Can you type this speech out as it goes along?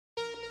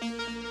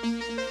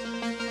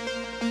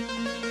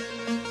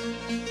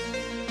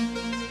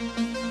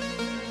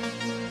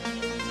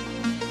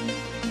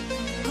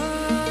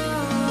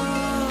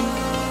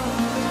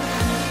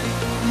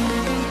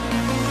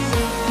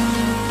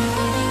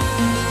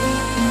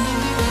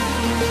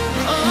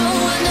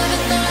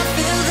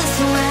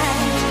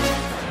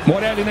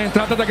Morelli na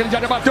entrada da grande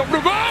área, bateu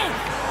pro gol!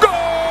 Gol!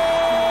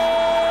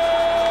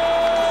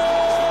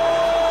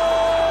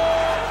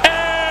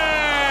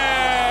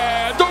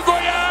 É do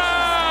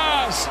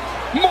Goiás!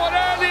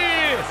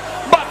 Morelli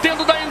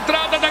batendo da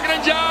entrada da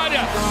grande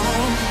área.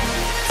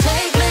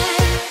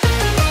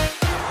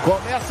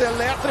 Começa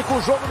elétrico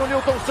o jogo no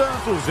Newton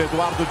Santos.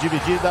 Eduardo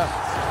dividida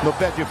no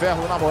pé de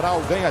ferro, na moral,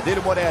 ganha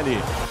dele o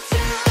Morelli.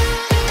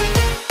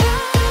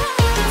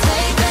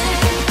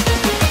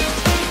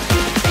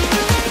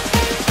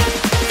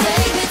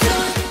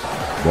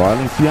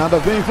 Bola enfiada,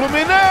 vem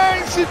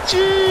Fluminense,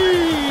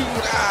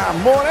 tira!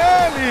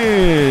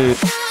 Morelli!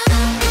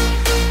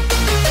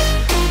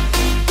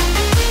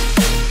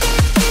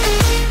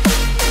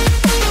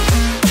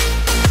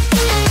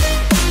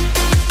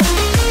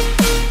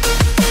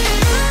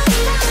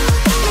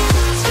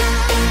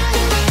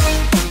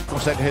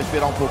 Consegue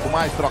respirar um pouco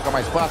mais, troca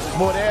mais passes.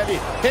 Morelli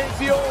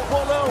enfiou o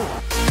bolão.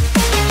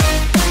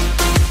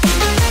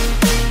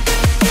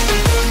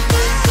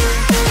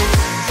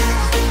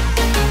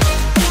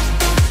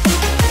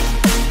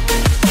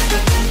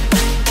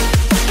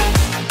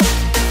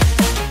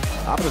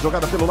 Abre a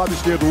jogada pelo lado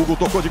esquerdo. Hugo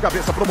tocou de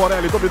cabeça pro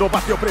Morelli. Dominou,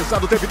 bateu,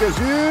 prensado, teve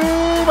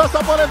desvio.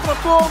 Essa bola entrou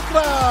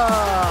contra.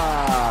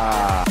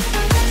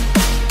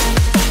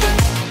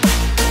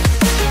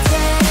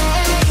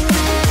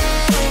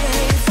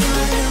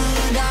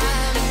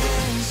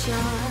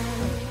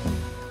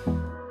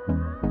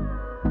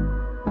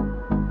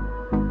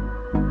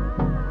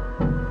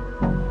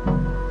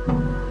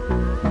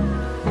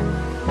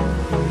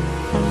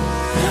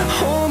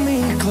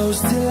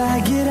 Till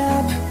I get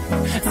up,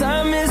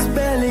 time is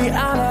barely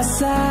on our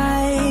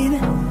side.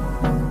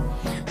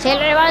 Se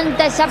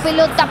levanta esa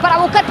pelota para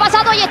buscar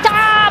pasado y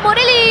está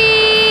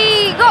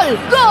Morelli. Gol,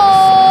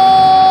 gol.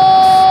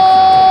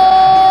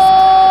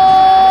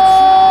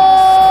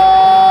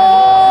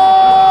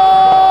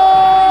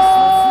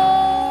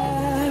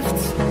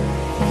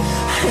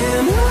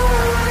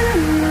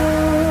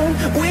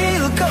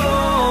 We'll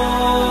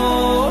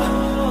go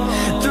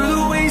through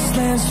the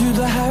wastelands, through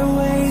the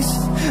highways,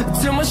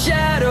 till my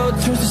shadow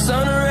turns to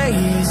sun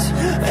rays,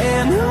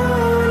 and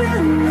on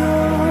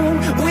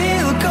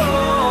we'll go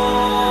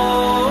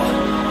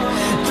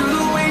through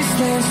the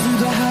wastelands, through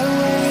the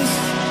highways,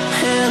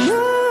 and on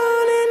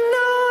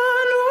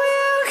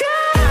we'll go.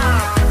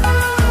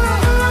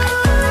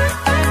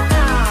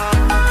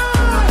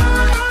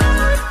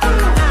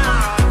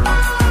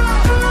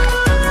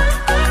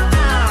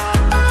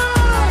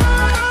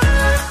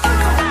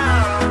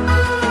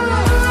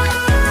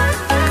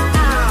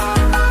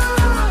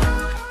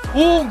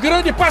 Um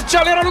grande passe de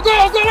chaleira no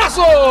gol,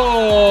 golaço!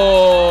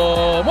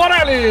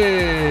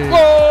 Morelli! Gol!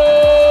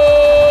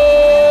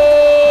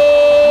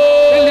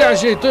 Ele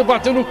ajeitou e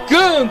bateu no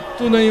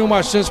canto,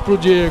 nenhuma chance pro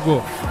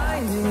Diego.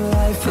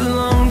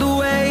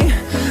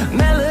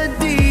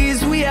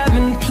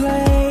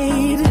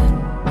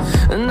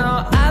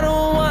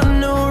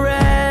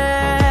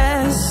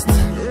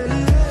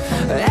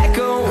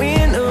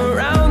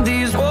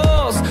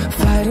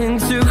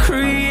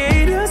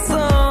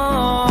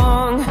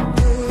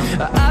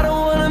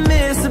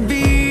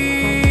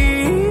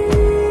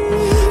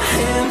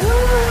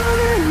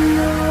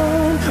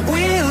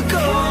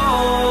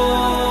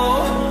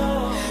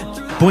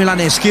 Põe lá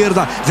na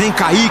esquerda, vem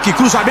Kaique,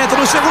 cruzamento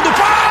no segundo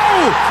pau!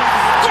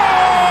 Gol!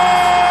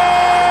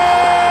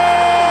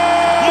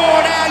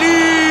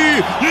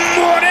 Morelli!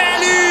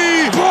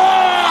 Morelli!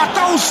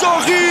 Bota um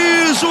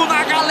sorriso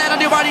na galera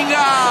de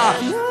Maringá!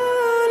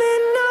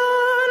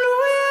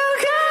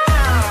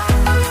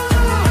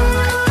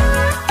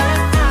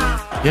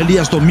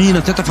 Elias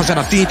domina, tenta fazer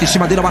a finta, em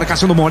cima dele a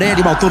marcação do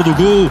Morelli, autor do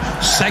gol,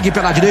 segue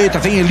pela direita,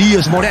 vem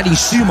Elias, Morelli em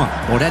cima,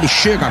 Morelli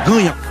chega,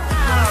 ganha.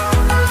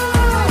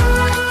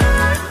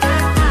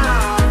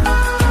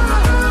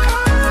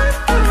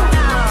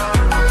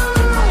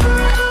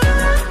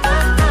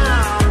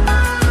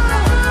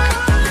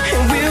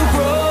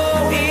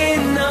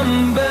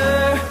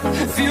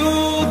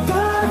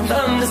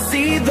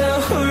 See the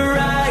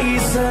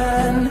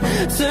horizon,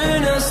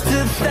 turn us